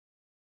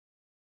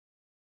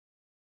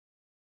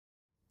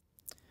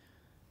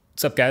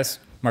What's up, guys?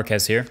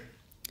 Marques here.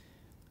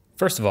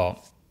 First of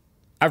all,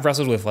 I've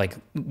wrestled with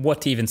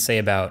what to even say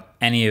about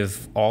any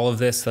of all of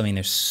this. I mean,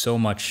 there's so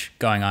much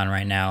going on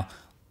right now.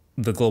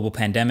 The global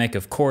pandemic,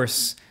 of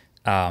course,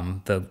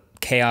 the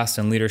chaos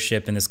and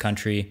leadership in this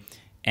country,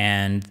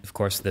 and of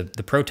course the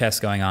protests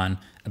going on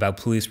about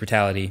police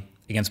brutality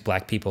against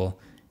black people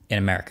in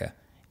America.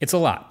 It's a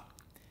lot.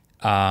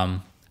 I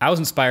was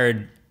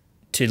inspired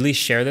to at least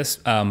share this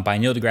by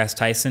Neil deGrasse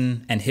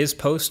Tyson and his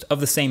post of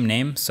the same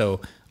name, so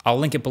I'll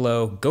link it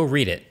below. Go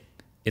read it.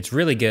 It's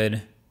really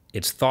good,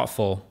 it's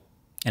thoughtful,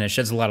 and it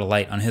sheds a lot of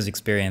light on his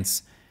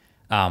experience.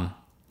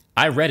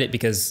 I read it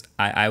because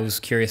I was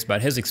curious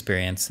about his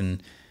experience,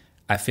 and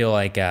I feel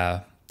like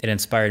it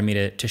inspired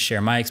me to share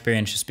my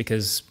experience just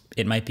because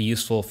it might be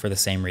useful for the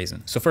same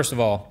reason. So first of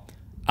all,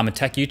 I'm a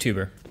tech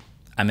YouTuber.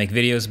 I make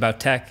videos about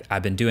tech.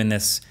 I've been doing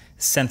this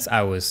since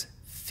I was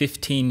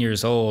 15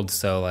 years old,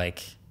 so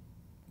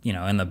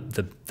in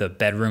the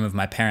bedroom of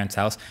my parents'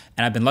 house,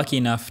 and I've been lucky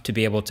enough to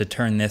be able to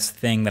turn this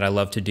thing that I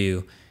love to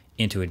do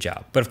into a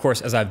job. But of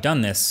course, as I've done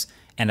this,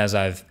 and as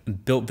I've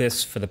built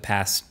this for the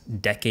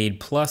past decade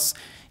plus,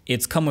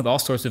 it's come with all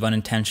sorts of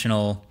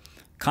unintentional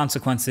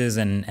consequences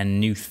and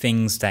new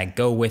things that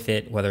go with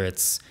it, whether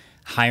it's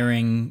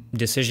hiring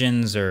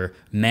decisions or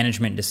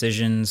management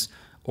decisions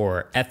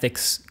or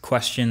ethics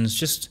questions,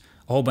 just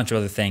a whole bunch of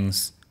other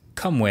things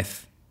come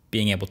with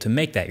being able to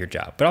make that your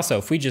job. But also,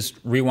 if we just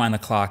rewind the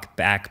clock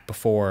back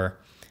before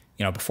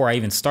I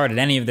even started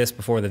any of this,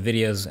 before the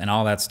videos and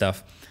all that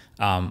stuff,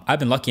 I've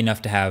been lucky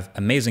enough to have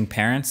amazing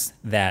parents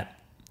that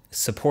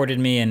supported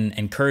me and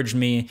encouraged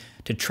me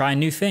to try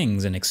new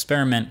things and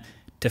experiment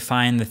to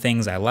find the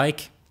things I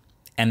like,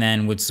 and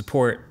then would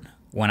support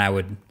when I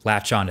would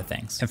latch onto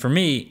things. And for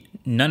me,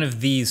 none of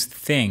these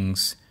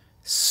things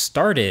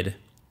started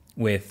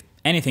with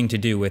anything to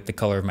do with the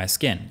color of my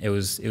skin. It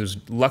was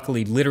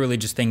luckily literally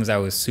just things I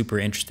was super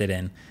interested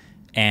in.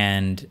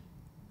 And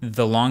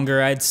the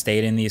longer I'd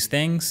stayed in these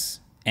things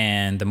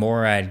and the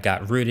more I'd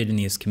got rooted in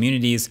these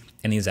communities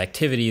and these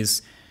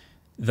activities,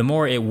 the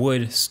more it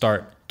would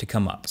start to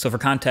come up. So for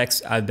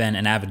context, I've been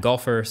an avid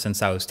golfer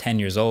since I was 10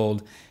 years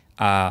old.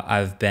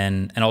 I've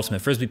been an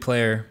ultimate Frisbee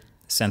player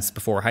since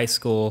before high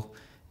school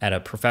at a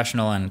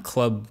professional and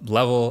club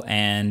level,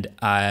 and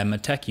I'm a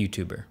tech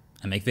YouTuber.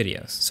 I make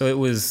videos. So it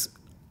was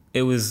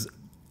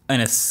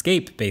an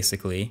escape,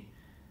 basically,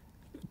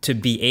 to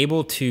be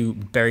able to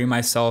bury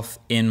myself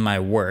in my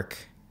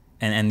work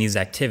and these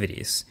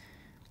activities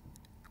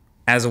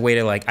as a way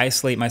to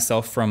isolate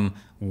myself from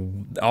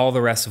all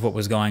the rest of what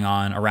was going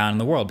on around in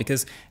the world.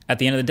 Because at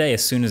the end of the day,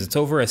 as soon as it's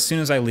over, as soon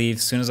as I leave,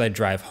 as soon as I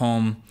drive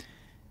home,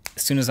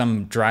 as soon as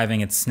I'm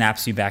driving, it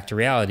snaps you back to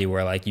reality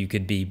where you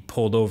could be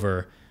pulled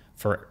over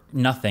for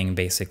nothing,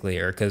 basically,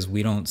 or because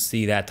we don't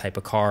see that type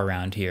of car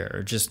around here,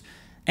 or just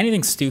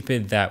anything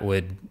stupid that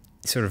would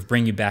sort of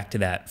bring you back to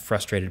that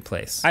frustrated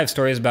place. I have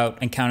stories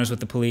about encounters with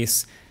the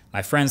police.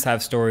 My friends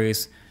have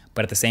stories,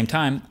 but at the same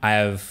time, I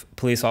have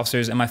police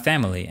officers in my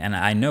family, and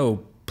I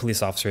know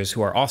police officers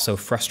who are also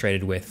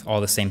frustrated with all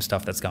the same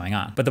stuff that's going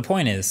on. But the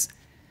point is,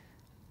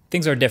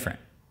 things are different.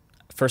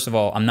 First of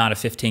all, I'm not a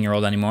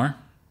 15-year-old anymore.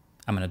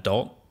 I'm an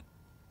adult.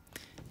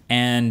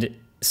 And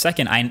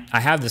second, I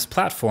have this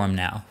platform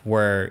now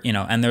where,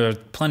 and there are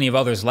plenty of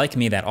others like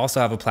me that also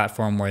have a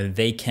platform where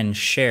they can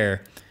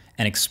share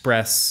and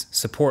express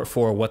support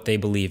for what they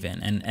believe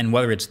in, and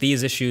whether it's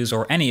these issues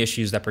or any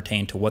issues that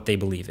pertain to what they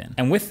believe in.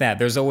 And with that,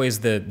 there's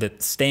always the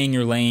stay in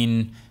your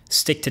lane,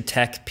 stick to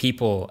tech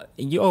people.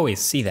 You always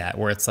see that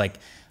where it's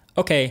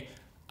okay,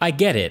 I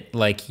get it.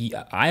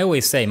 I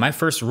always say, my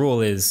first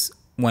rule is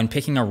when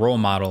picking a role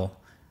model,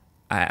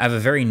 I have a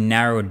very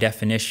narrow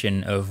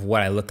definition of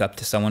what I look up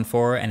to someone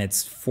for, and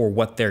it's for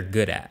what they're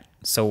good at.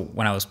 So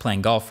when I was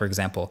playing golf, for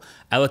example,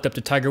 I looked up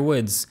to Tiger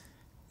Woods,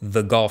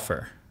 the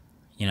golfer,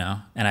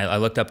 and I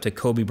looked up to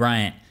Kobe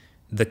Bryant,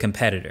 the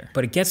competitor.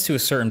 But it gets to a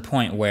certain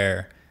point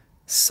where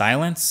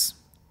silence,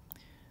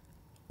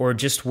 or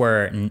just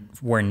where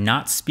we're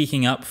not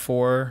speaking up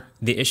for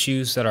the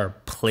issues that are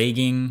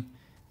plaguing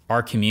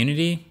our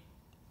community,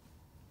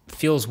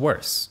 feels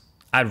worse.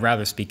 I'd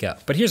rather speak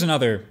up. But here's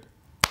another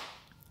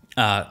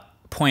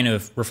point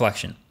of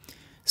reflection.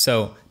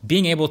 So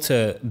being able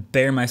to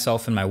bear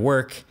myself in my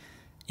work,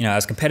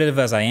 as competitive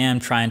as I am,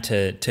 trying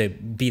to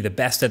be the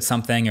best at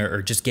something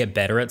or just get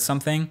better at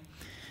something,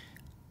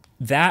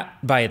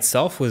 that by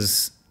itself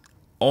was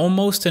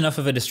almost enough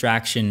of a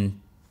distraction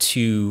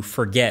to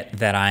forget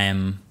that I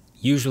am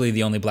usually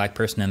the only black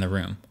person in the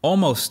room.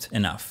 Almost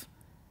enough,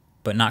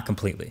 but not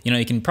completely.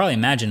 You can probably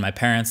imagine my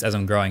parents as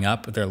I'm growing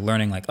up, they're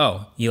learning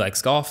oh, he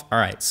likes golf? All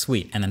right,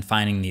 sweet. And then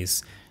finding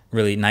these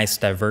really nice,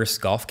 diverse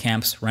golf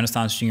camps.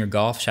 Renaissance Junior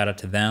Golf, shout out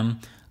to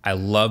them. I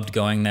loved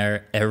going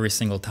there every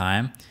single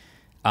time.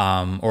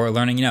 Or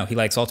learning, he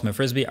likes ultimate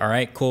Frisbee. All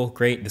right, cool,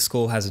 great. The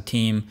school has a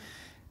team.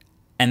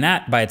 And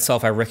that by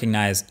itself, I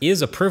recognize,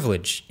 is a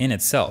privilege in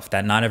itself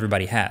that not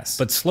everybody has.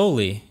 But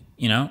slowly,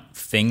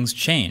 things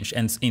change.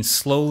 And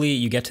slowly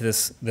you get to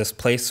this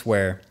place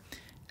where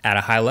at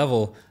a high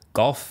level,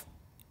 golf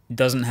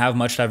doesn't have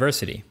much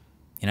diversity.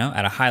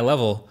 At a high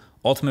level,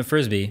 ultimate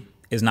frisbee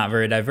is not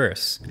very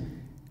diverse.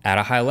 At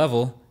a high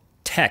level,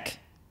 tech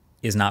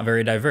is not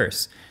very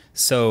diverse.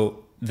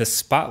 So the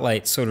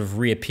spotlight sort of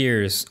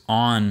reappears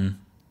on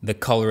the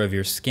color of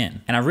your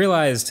skin. And I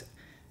realized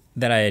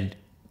that I had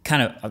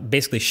kind of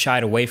basically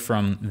shied away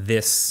from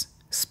this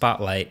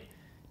spotlight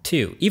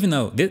too, even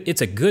though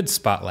it's a good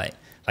spotlight.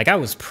 Like, I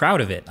was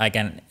proud of it, like,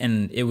 and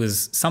it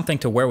was something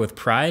to wear with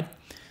pride,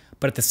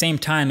 but at the same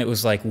time, it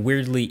was like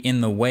weirdly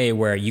in the way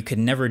where you could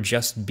never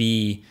just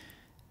be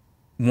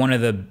one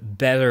of the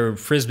better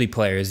frisbee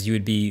players. You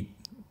would be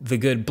the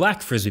good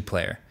black frisbee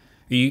player.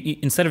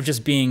 Instead of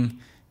just being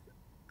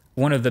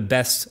one of the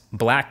best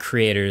black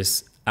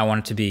creators, I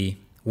wanted to be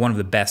one of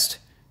the best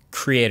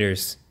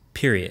creators,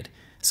 period.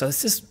 So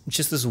it's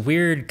just this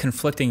weird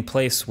conflicting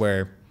place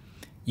where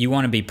you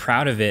want to be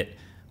proud of it,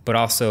 but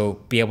also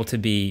be able to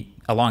be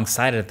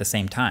alongside it at the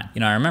same time.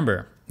 You know, I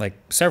remember like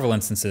several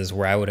instances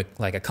where I would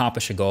like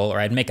accomplish a goal, or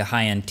I'd make a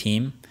high-end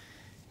team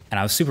and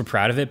I was super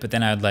proud of it, but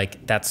then I'd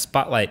like, that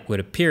spotlight would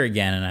appear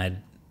again and I'd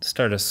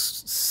start to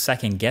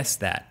second guess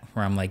that,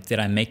 where I'm like, did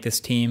I make this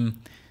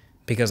team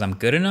because I'm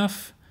good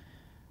enough?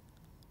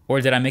 Or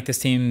did I make this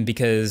team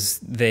because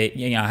they,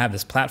 you know, have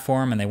this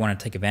platform and they want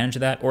to take advantage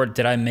of that? Or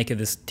did I make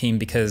this team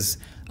because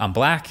I'm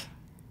black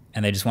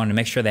and they just wanted to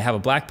make sure they have a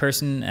black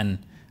person, and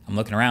I'm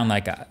looking around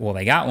like, well,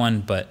 they got one,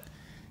 but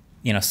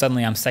you know,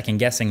 suddenly I'm second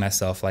guessing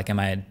myself. Like, am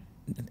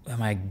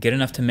I good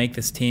enough to make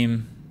this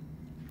team?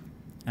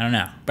 I don't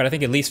know. But I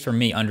think, at least for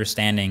me,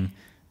 understanding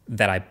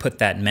that I put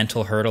that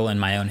mental hurdle in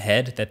my own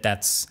head,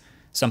 that's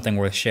something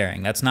worth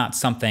sharing. That's not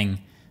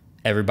something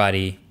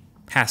everybody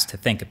has to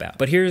think about.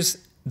 But here's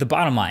the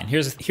bottom line.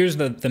 Here's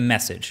the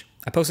message.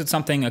 I posted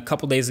something a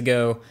couple days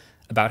ago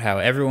about how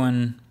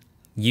everyone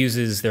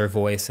uses their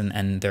voice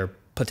and their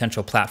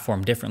potential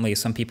platform differently.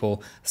 Some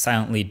people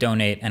silently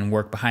donate and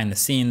work behind the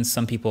scenes.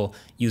 Some people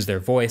use their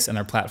voice and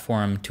their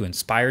platform to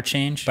inspire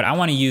change. But I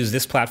want to use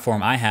this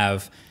platform I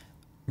have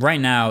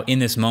right now in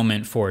this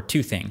moment for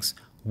two things.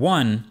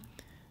 One,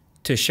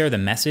 to share the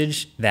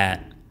message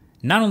that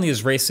not only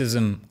is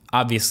racism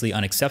obviously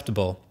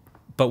unacceptable,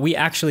 but we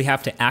actually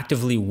have to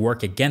actively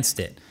work against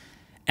it.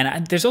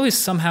 And there's always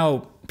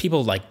somehow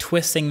people like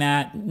twisting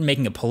that,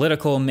 making it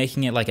political,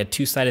 making it like a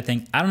two-sided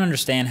thing. I don't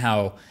understand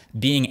how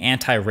being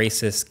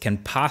anti-racist can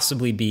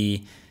possibly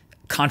be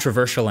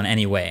controversial in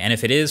any way. And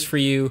if it is for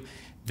you,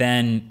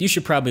 then you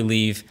should probably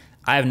leave.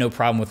 I have no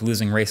problem with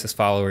losing racist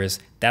followers.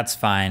 That's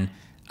fine.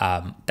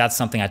 That's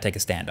something I take a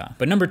stand on.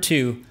 But number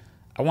two,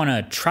 I want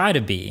to try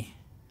to be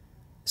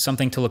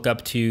something to look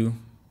up to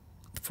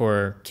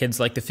for kids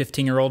like the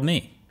 15-year-old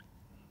me.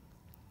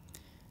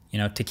 You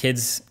know, to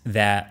kids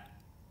that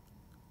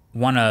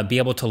want to be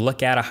able to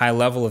look at a high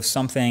level of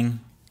something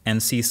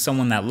and see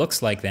someone that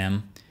looks like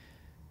them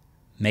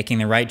making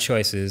the right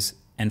choices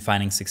and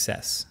finding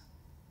success.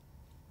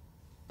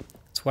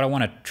 That's what I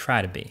want to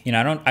try to be. You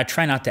know, I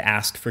try not to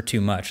ask for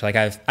too much. Like,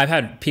 I've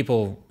had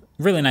people,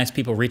 really nice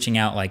people, reaching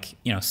out, like,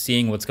 you know,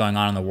 seeing what's going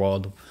on in the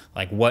world,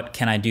 like, what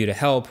can I do to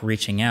help,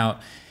 reaching out.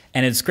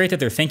 And it's great that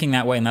they're thinking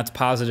that way, and that's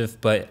positive,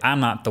 but I'm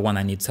not the one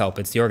that needs help.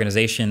 It's the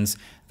organizations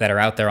that are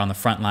out there on the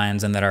front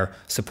lines and that are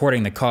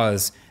supporting the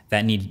cause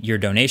that need your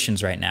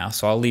donations right now.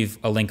 So I'll leave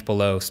a link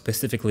below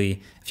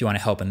specifically if you want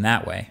to help in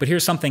that way. But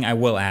here's something I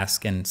will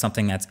ask, and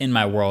something that's in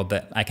my world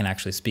that I can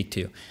actually speak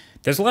to.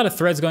 There's a lot of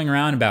threads going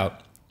around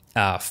about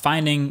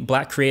finding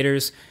black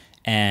creators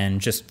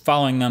and just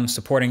following them,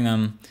 supporting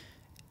them.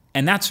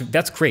 And that's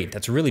great.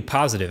 That's really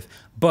positive.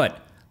 But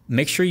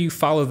make sure you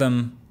follow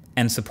them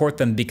and support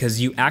them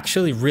because you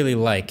actually really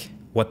like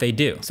what they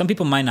do. Some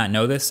people might not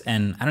know this,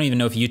 and I don't even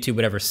know if YouTube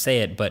would ever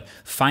say it, but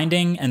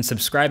finding and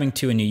subscribing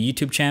to a new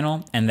YouTube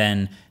channel and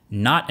then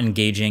not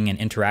engaging and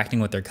interacting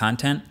with their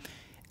content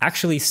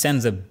actually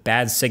sends a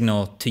bad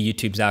signal to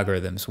YouTube's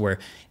algorithms, where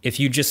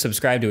if you just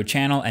subscribe to a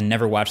channel and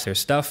never watch their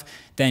stuff,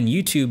 then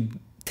YouTube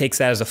takes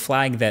that as a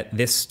flag that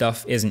this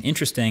stuff isn't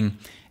interesting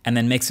and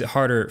then makes it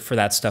harder for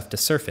that stuff to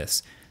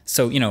surface.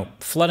 So, you know,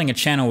 flooding a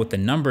channel with the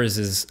numbers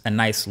is a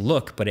nice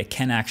look, but it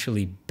can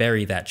actually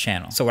bury that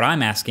channel. So what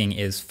I'm asking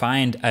is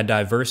find a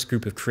diverse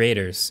group of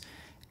creators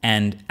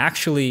and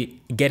actually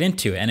get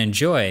into it and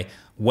enjoy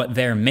what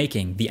they're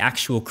making, the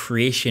actual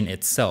creation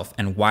itself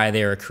and why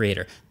they're a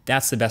creator.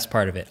 That's the best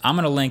part of it. I'm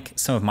gonna link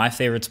some of my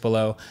favorites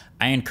below.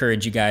 I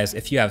encourage you guys,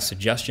 if you have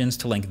suggestions,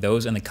 to link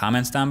those in the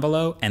comments down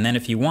below. And then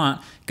if you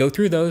want, go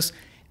through those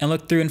and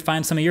look through and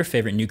find some of your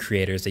favorite new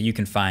creators that you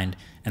can find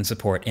and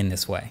support in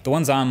this way. The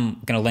ones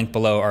I'm gonna link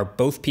below are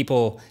both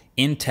people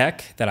in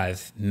tech that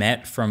I've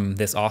met from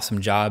this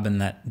awesome job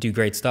and that do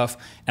great stuff,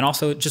 and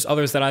also just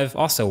others that I've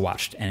also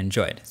watched and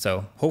enjoyed.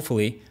 So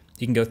hopefully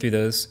you can go through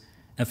those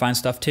and find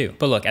stuff too.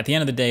 But look, at the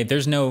end of the day,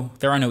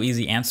 there are no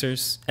easy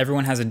answers.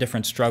 Everyone has a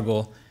different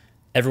struggle.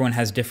 Everyone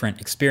has different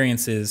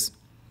experiences.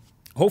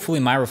 Hopefully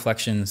my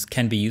reflections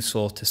can be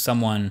useful to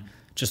someone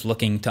just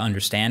looking to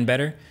understand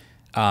better.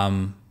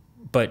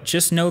 But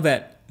just know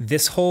that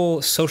this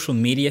whole social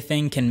media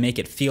thing can make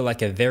it feel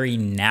like a very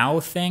now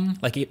thing.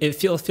 Like it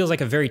feels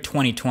like a very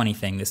 2020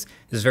 thing, this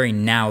very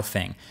now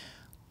thing.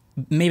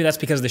 Maybe that's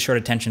because of the short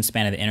attention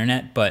span of the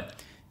internet,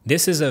 but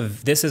this is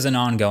an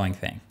ongoing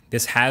thing.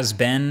 This has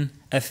been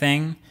a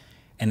thing,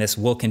 and this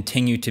will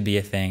continue to be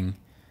a thing.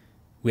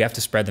 We have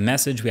to spread the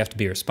message, we have to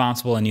be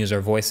responsible and use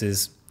our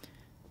voices,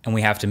 and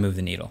we have to move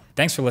the needle.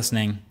 Thanks for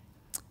listening,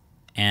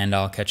 and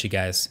I'll catch you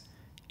guys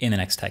in the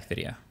next tech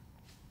video.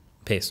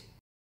 Peace.